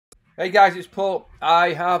Hey guys, it's Paul.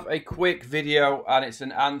 I have a quick video and it's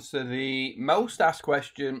an answer the most asked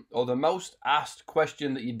question, or the most asked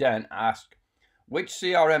question that you didn't ask. Which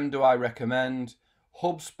CRM do I recommend?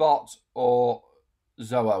 HubSpot or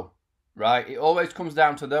Zoho? Right? It always comes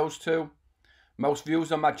down to those two. Most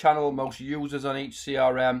views on my channel, most users on each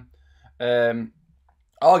CRM.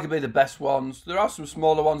 Arguably the best ones. There are some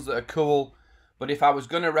smaller ones that are cool, but if I was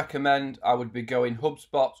going to recommend, I would be going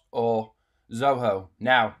HubSpot or Zoho.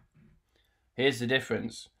 Now, here's the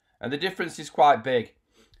difference, and the difference is quite big.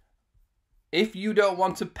 If you don't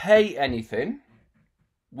want to pay anything,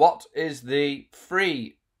 what is the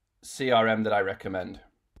free CRM that I recommend?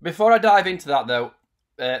 Before I dive into that though,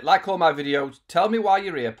 like all my videos, tell me why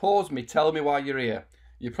you're here. Pause me, tell me why you're here.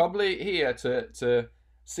 You're probably here to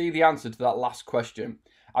see the answer to that last question.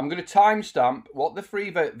 I'm going to timestamp what the free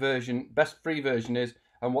version, best free version is,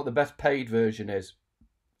 and what the best paid version is.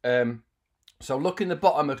 So look in the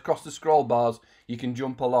bottom across the scroll bars, you can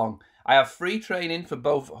jump along. I have free training for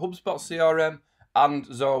both HubSpot CRM and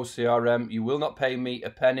Zoho CRM. You will not pay me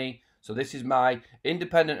a penny. So this is my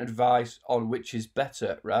independent advice on which is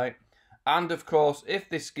better, right? And of course, if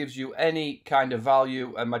this gives you any kind of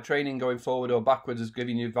value and my training going forward or backwards is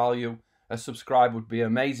giving you value, a subscribe would be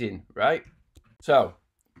amazing, right? So,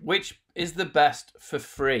 which is the best for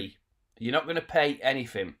free? You're not going to pay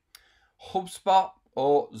anything. HubSpot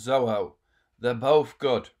or Zoho? They're both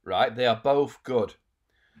good, right? They are both good.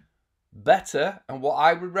 Better, and what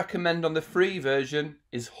I would recommend on the free version,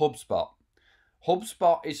 is HubSpot.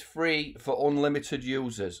 HubSpot is free for unlimited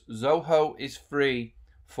users. Zoho is free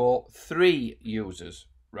for 3 users,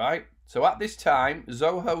 right? So at this time,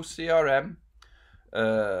 Zoho CRM,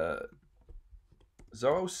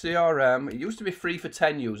 it used to be free for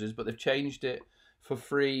 10 users, but they've changed it for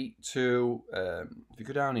free to, if you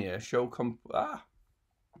go down here,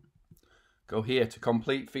 go here to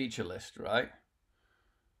complete feature list, right?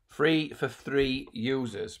 Free for 3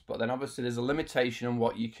 users, but then obviously there's a limitation on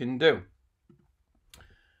what you can do.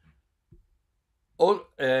 I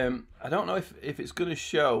don't know if it's going to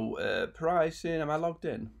show pricing. Am I logged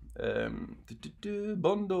in?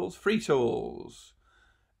 Bundles, free tools,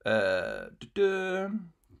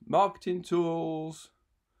 marketing tools.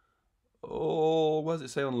 Oh, what does it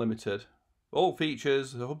say? Unlimited. All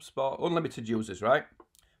features, HubSpot, unlimited users, right?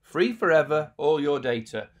 Free forever, all your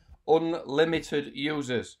data. Unlimited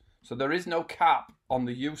users. So there is no cap on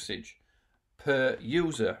the usage per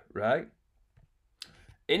user, right?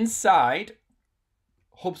 Inside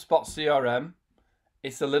HubSpot CRM,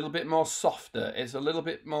 it's a little bit more softer. It's a little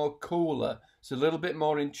bit more cooler. It's a little bit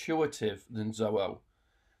more intuitive than Zoho.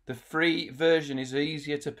 The free version is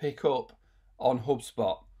easier to pick up on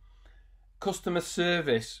HubSpot. Customer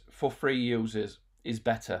service for free users is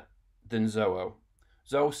better than Zoho.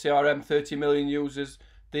 Zoho CRM, 30 million users.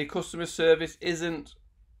 The customer service isn't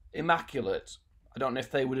immaculate. I don't know if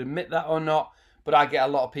they would admit that or not, but I get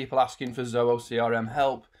a lot of people asking for Zoho CRM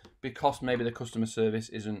help because maybe the customer service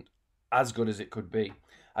isn't as good as it could be.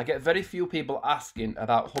 I get very few people asking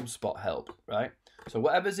about HubSpot help, right? So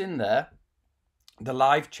whatever's in there, the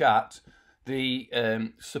live chat, the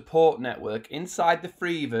support network, inside the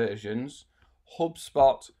free versions,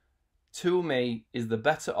 HubSpot, to me, is the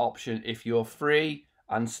better option if you're free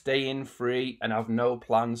and staying free and have no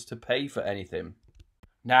plans to pay for anything.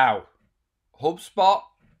 Now, HubSpot,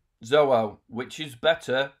 Zoho, which is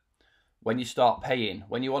better when you start paying,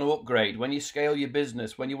 when you want to upgrade, when you scale your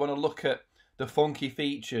business, when you want to look at the funky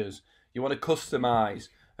features, you want to customize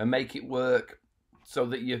and make it work so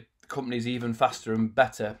that your company's even faster and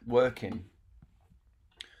better working.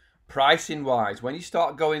 Pricing wise, when you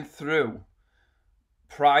start going through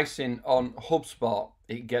pricing on HubSpot,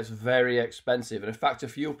 it gets very expensive. And in fact, a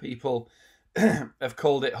few people have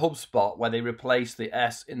called it HubSpot, where they replace the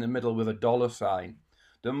S in the middle with a $sign.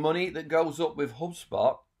 The money that goes up with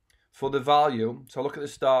HubSpot for the value, so look at the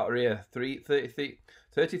starter here,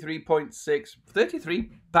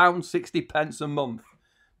 £33.60 a month,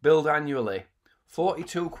 billed annually,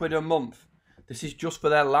 42 quid a month. This is just for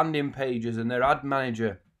their landing pages and their ad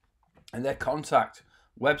manager and their contact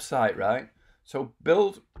website, right? So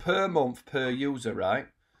billed per month per user, right?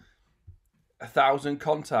 1,000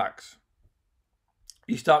 contacts.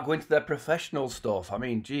 You start going to their professional stuff. I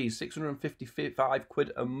mean, geez, 655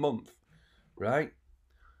 quid a month, right?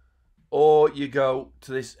 Or you go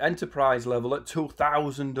to this enterprise level at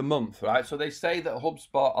 2,000 a month, right? So they say that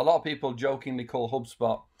HubSpot, a lot of people jokingly call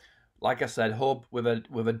HubSpot, like I said, hub with a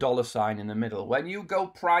 $sign in the middle. When you go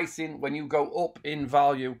pricing, when you go up in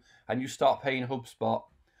value and you start paying HubSpot,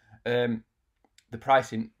 the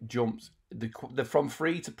pricing jumps. The from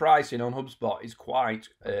free to pricing on HubSpot is quite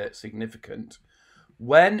significant.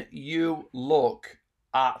 when you look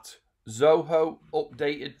at Zoho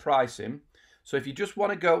updated pricing, so if you just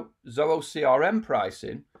want to go Zoho CRM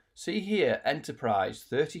pricing, see here, enterprise,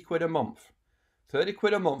 30 quid a month. 30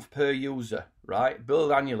 quid a month per user, right?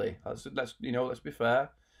 Billed annually. Let's be fair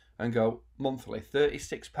and go monthly.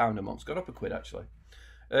 £36 a month. It's gone up a quid actually.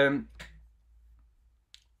 Or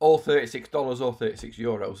 $36 or 36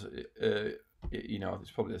 euros.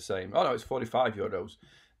 It's probably the same. Oh no, it's 45 euros.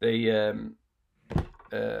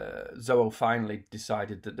 Zoho finally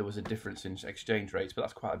decided that there was a difference in exchange rates, but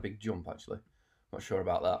that's quite a big jump actually. Not sure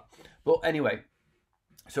about that. But anyway,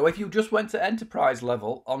 so if you just went to enterprise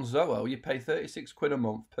level on Zoho, you pay 36 quid a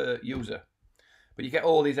month per user. But you get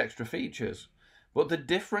all these extra features. But the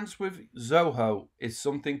difference with Zoho is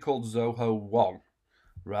something called Zoho One,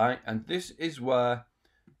 right? And this is where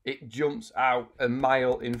it jumps out a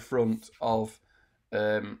mile in front of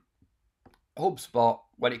HubSpot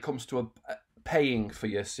when it comes to paying for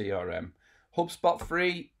your CRM. HubSpot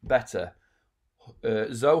free, better.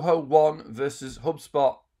 Zoho One versus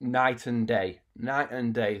HubSpot, night and day. Night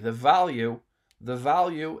and day. The value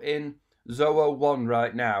in Zoho One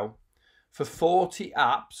right now for 40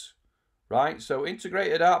 apps, right? So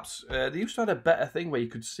integrated apps, they used to have a better thing where you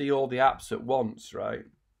could see all the apps at once, right?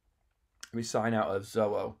 Let me sign out of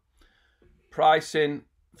Zoho. Pricing,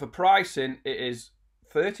 it is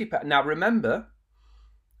 £30. Now remember,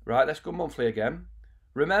 right, let's go monthly again.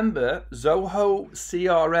 Remember, Zoho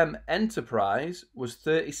CRM Enterprise was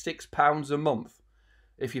 £36 a month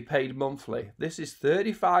if you paid monthly. This is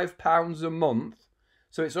 £35 a month,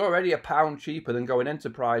 so it's already £1 cheaper than going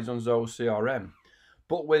Enterprise on Zoho CRM.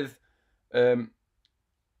 But with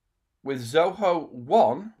Zoho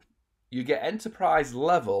One, you get Enterprise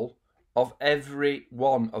level of every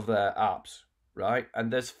one of their apps, right?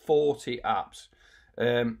 And there's 40 apps.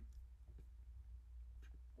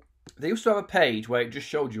 They used to have a page where it just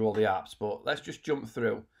showed you all the apps, but let's just jump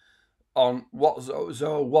through on what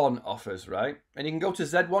Zoho One offers, right? And you can go to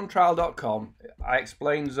z1trial.com. I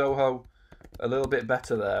explained Zoho a little bit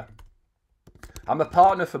better there. I'm a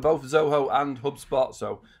partner for both Zoho and HubSpot,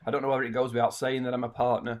 so I don't know whether it goes without saying that I'm a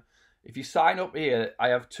partner. If you sign up here, I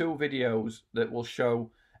have 2 videos that will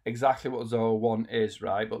show exactly what Zoho One is,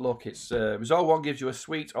 right? But look, it's Zoho One gives you a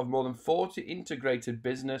suite of more than 40 integrated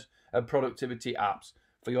business and productivity apps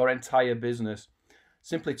for your entire business.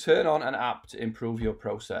 Simply turn on an app to improve your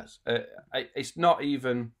process. It's not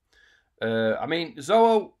even, I mean,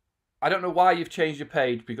 Zoho, I don't know why you've changed your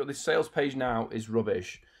page, because this sales page now is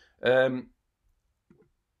rubbish.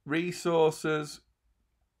 Resources.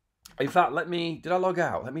 In fact, did I log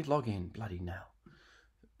out? Let me log in, bloody now.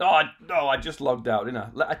 No, I just logged out,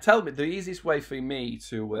 didn't I? Tell me, the easiest way for me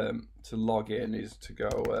to log in is to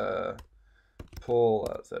go Paul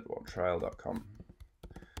at z1trial.com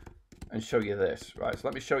and show you this, right? So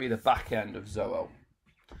let me show you the back end of Zoho.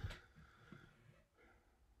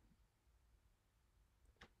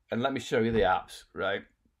 And let me show you the apps, right?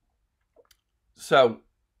 So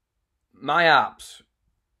my apps,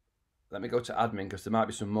 let me go to admin because there might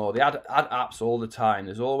be some more. They add apps all the time.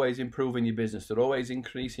 There's always improving your business. They're always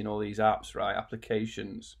increasing all these apps, right?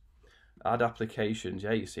 Applications. Add applications.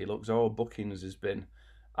 Yeah, you see, look, Zoho Bookings has been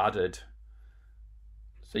added.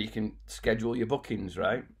 So you can schedule your bookings,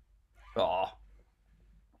 right? Oh.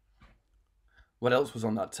 What else was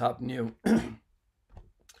on that tab? New.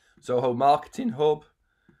 Zoho Marketing Hub.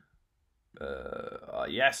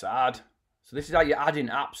 Yes, add. So this is how you're adding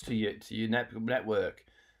apps to your network.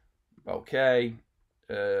 Okay,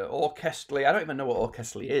 Orchestly. I don't even know what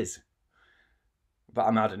Orchestly is, but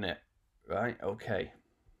I'm adding it, right? Okay.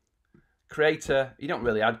 Creator. You don't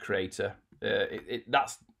really add Creator.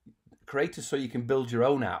 That's Creator so you can build your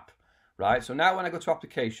own app, right? So now when I go to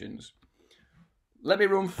applications, let me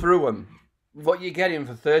run through them. What you're getting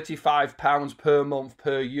for £35 per month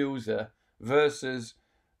per user versus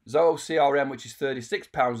Zoho CRM, which is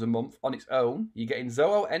 £36 a month on its own. You're getting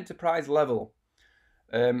Zoho Enterprise level.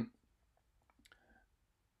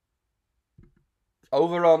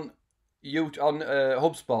 Over on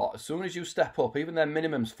HubSpot, as soon as you step up, even their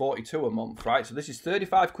minimum's 42 a month, right? So this is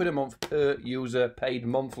 35 quid a month per user, paid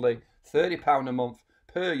monthly, £30 a month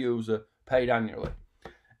per user, paid annually.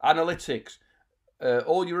 Analytics,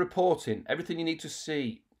 all your reporting, everything you need to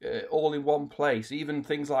see, all in one place, even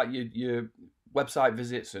things like your website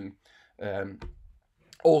visits and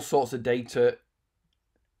all sorts of data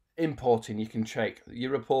importing you can check.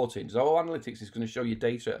 Your reporting, Zoho Analytics is going to show you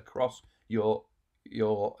data across your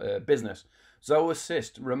business. Zoho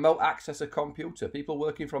Assist, remote access a computer. People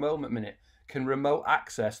working from home at the minute can remote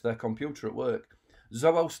access their computer at work.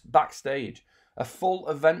 Zoho Backstage, a full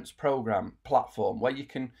events program platform where you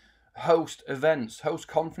can host events, host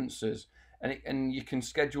conferences, and you can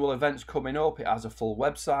schedule events coming up. It has a full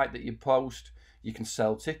website that you post. You can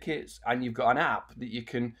sell tickets, and you've got an app that you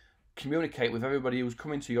can communicate with everybody who's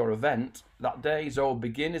coming to your event that day. Zoho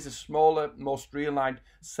Begin is a smaller, more streamlined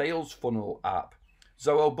sales funnel app.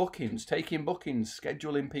 Zoho Bookings, taking bookings,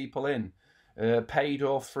 scheduling people in, paid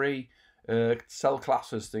or free, sell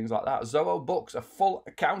classes, things like that. Zoho Books, a full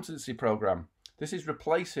accountancy program. This is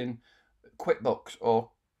replacing QuickBooks or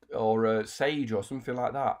Sage or something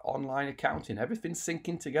like that. Online accounting, everything's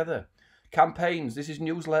syncing together. Campaigns, this is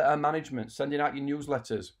newsletter management, sending out your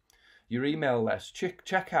newsletters, your email list.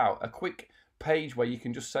 Check out a quick page where you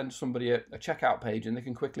can just send somebody a checkout page and they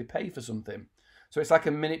can quickly pay for something. So it's like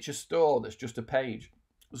a miniature store that's just a page.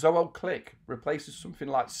 Zoho Click replaces something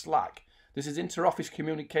like Slack. This is inter-office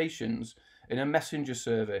communications in a messenger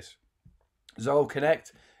service. Zoho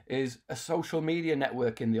Connect is a social media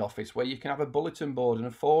network in the office where you can have a bulletin board and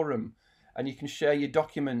a forum, and you can share your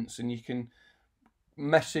documents, and you can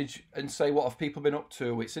message and say what have people been up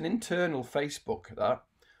to. It's an internal Facebook. That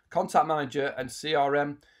Contact Manager and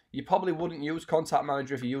CRM, you probably wouldn't use Contact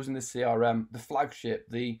Manager if you're using the CRM, the flagship,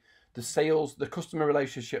 the sales, the customer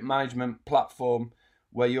relationship management platform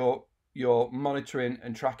where you're monitoring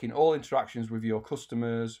and tracking all interactions with your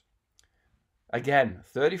customers. Again,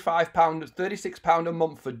 £35, £36 a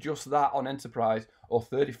month for just that on Enterprise, or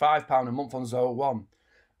 £35 a month on Zoho One.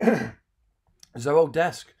 Zoho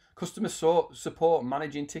Desk, customer support,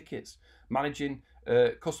 managing tickets, managing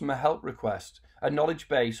customer help requests, a knowledge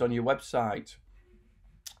base on your website.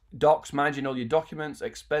 Docs, managing all your documents,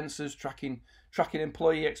 expenses, tracking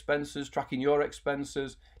employee expenses, tracking your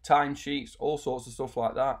expenses, timesheets, all sorts of stuff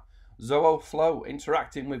like that. Zoho Flow,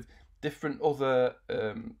 interacting with different other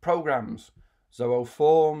programs. Zoho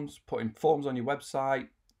Forms, putting forms on your website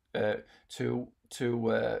that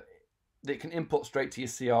can input straight to your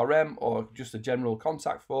CRM or just a general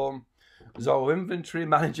contact form. Zoho Inventory,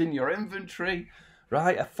 managing your inventory,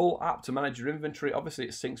 right? A full app to manage your inventory. Obviously,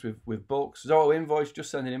 it syncs with books. Zoho Invoice,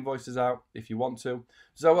 just sending invoices out if you want to.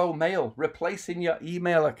 Zoho Mail, replacing your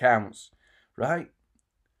email accounts, right?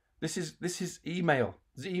 This is email.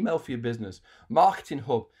 This is email for your business. Marketing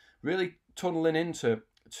Hub, really tunneling into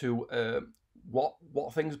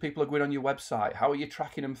what things people are going on your website. How are you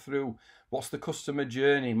tracking them through? What's the customer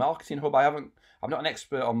journey? Marketing Hub, I'm not an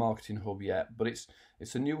expert on Marketing Hub yet, but it's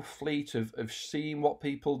a new fleet of seeing what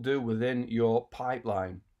people do within your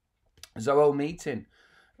pipeline. Zoho Meeting,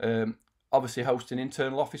 obviously hosting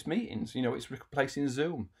internal office meetings. You know, it's replacing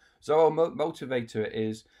Zoom. Zoho Motivator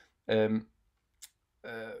is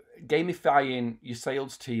gamifying your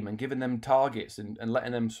sales team and giving them targets and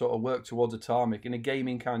letting them sort of work towards a target in a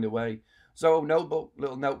gaming kind of way. Zoho Notebook,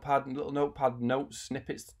 little notepad notes,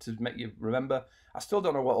 snippets to make you remember. I still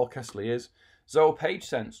don't know what Orchestly is. Zoho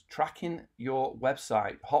PageSense, tracking your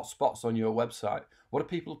website, hotspots on your website. What are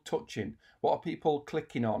people touching? What are people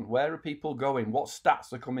clicking on? Where are people going? What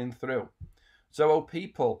stats are coming through? Zoho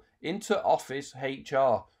People, inter-office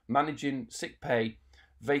HR, managing sick pay,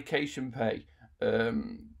 vacation pay,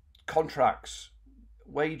 contracts,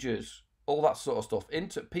 wages, all that sort of stuff.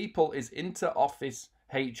 People is inter-office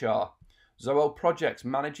HR. Zoho Projects,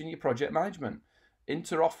 managing your project management.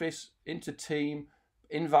 Inter-office, inter-team,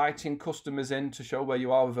 inviting customers in to show where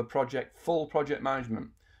you are with a project, full project management.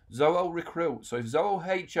 Zoho Recruit, so if Zoho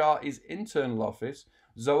HR is internal office,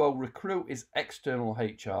 Zoho Recruit is external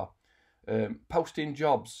HR. Posting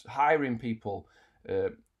jobs, hiring people,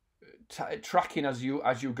 tracking as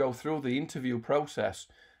you go through the interview process,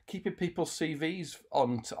 keeping people's CVs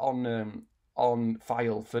on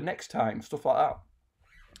file for next time, stuff like that.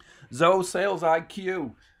 Zoho Sales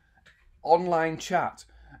IQ, online chat.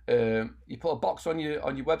 You put a box on your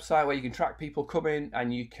website where you can track people coming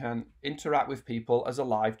and you can interact with people as a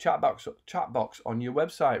live chat box on your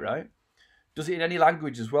website, right? Does it in any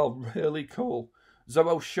language as well. Really cool.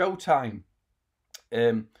 Zoho Showtime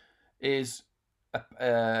is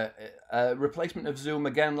a replacement of Zoom,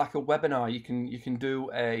 again, like a webinar. You can do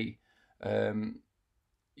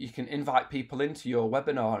you can invite people into your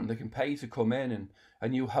webinar and they can pay to come in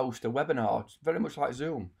and you host a webinar. It's very much like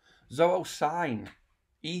Zoom. Zoho Sign,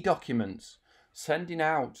 e-documents, sending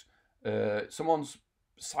out, someone's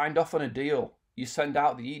signed off on a deal. You send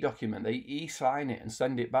out the e-document, they e-sign it and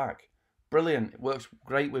send it back. Brilliant. It works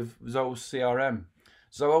great with Zoho CRM.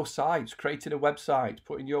 Zoho Sites, creating a website,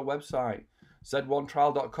 putting your website.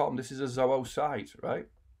 Z1trial.com, this is a Zoho site, right?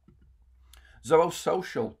 Zoho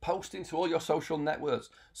Social, posting to all your social networks,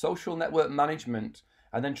 social network management,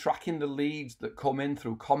 and then tracking the leads that come in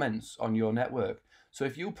through comments on your network. So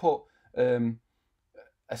if you put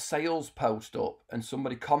a a sales post up and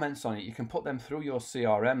somebody comments on it, you can put them through your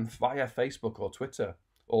CRM via Facebook or Twitter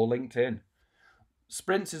or LinkedIn.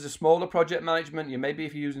 Sprints is a smaller project management. You maybe,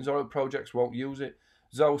 if you're using Zoho projects, won't use it.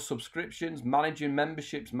 Zoho subscriptions, managing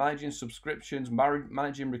memberships, managing subscriptions,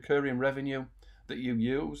 managing recurring revenue that you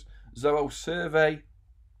use. Zoho survey,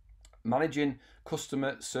 managing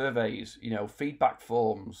customer surveys, you know, feedback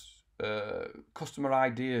forms, customer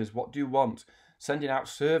ideas, what do you want? Sending out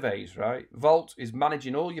surveys, right? Vault is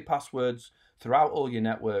managing all your passwords throughout all your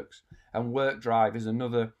networks. And WorkDrive is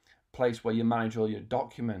another place where you manage all your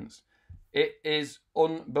documents. It is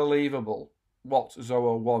unbelievable what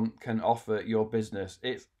Zoho One can offer your business.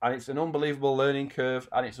 It's an unbelievable learning curve,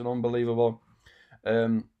 and it's an unbelievable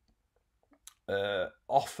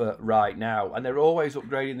offer right now. And they're always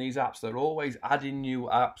upgrading these apps. They're always adding new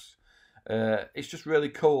apps. It's just really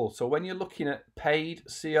cool. So when you're looking at paid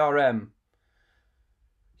CRM,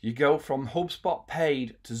 you go from HubSpot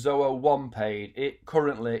paid to Zoho One paid. It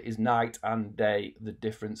currently is night and day, the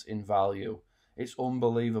difference in value. It's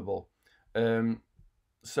unbelievable.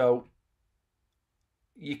 So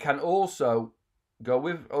you can also go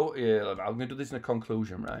with, oh yeah, I'm going to do this in a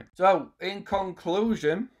conclusion, right? So in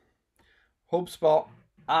conclusion, HubSpot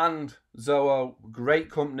and Zoho, great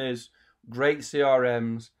companies, great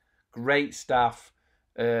CRMs, great staff,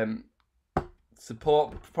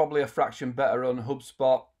 support probably a fraction better on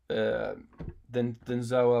HubSpot than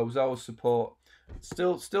Zoho. Zoho support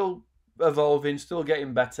still evolving, still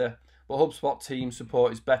getting better, but HubSpot team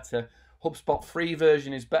support is better. HubSpot free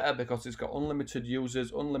version is better because it's got unlimited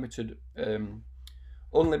users,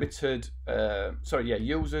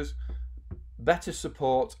 users, better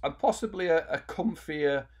support, and possibly a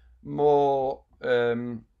comfier, more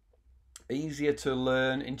easier to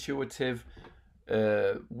learn, intuitive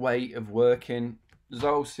way of working.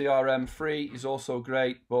 Zoho CRM free is also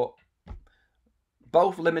great, but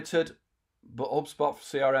both limited, but HubSpot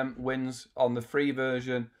CRM wins on the free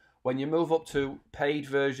version. When you move up to paid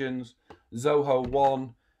versions, Zoho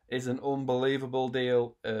One is an unbelievable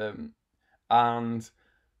deal, and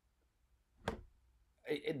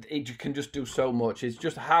it can just do so much. It's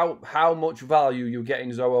just how much value you get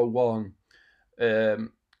in Zoho One.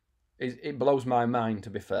 It blows my mind,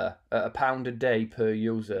 to be fair. At £1 a day per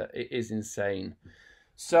user, it is insane.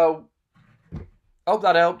 So, hope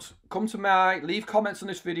that helped. Leave comments on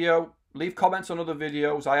this video. Leave comments on other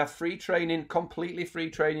videos. I have free training, completely free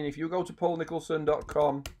training. If you go to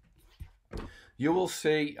paulnicholson.com, you will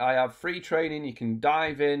see I have free training. You can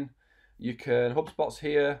dive in. HubSpot's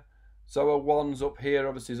here. Zoho One's up here.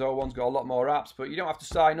 Obviously, Zoho One's got a lot more apps, but you don't have to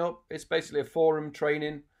sign up. It's basically a forum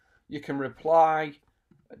training. You can reply,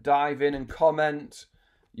 dive in and comment.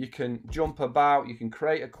 You can jump about. You can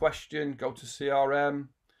create a question. Go to CRM.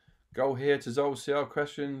 Go here to Zoho CRM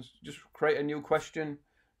questions. Just create a new question.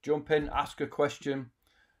 Jump in, ask a question.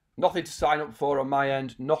 Nothing to sign up for on my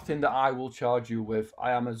end. Nothing that I will charge you with.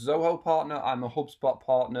 I am a Zoho partner. I'm a HubSpot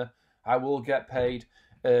partner. I will get paid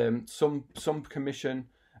some commission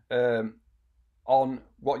on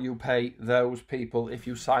what you pay those people if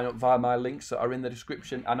you sign up via my links that are in the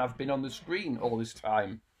description and I've been on the screen all this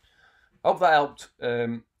time. Hope that helped.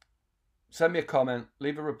 Send me a comment,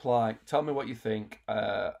 leave a reply, tell me what you think,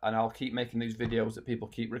 and I'll keep making these videos that people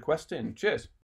keep requesting. Cheers.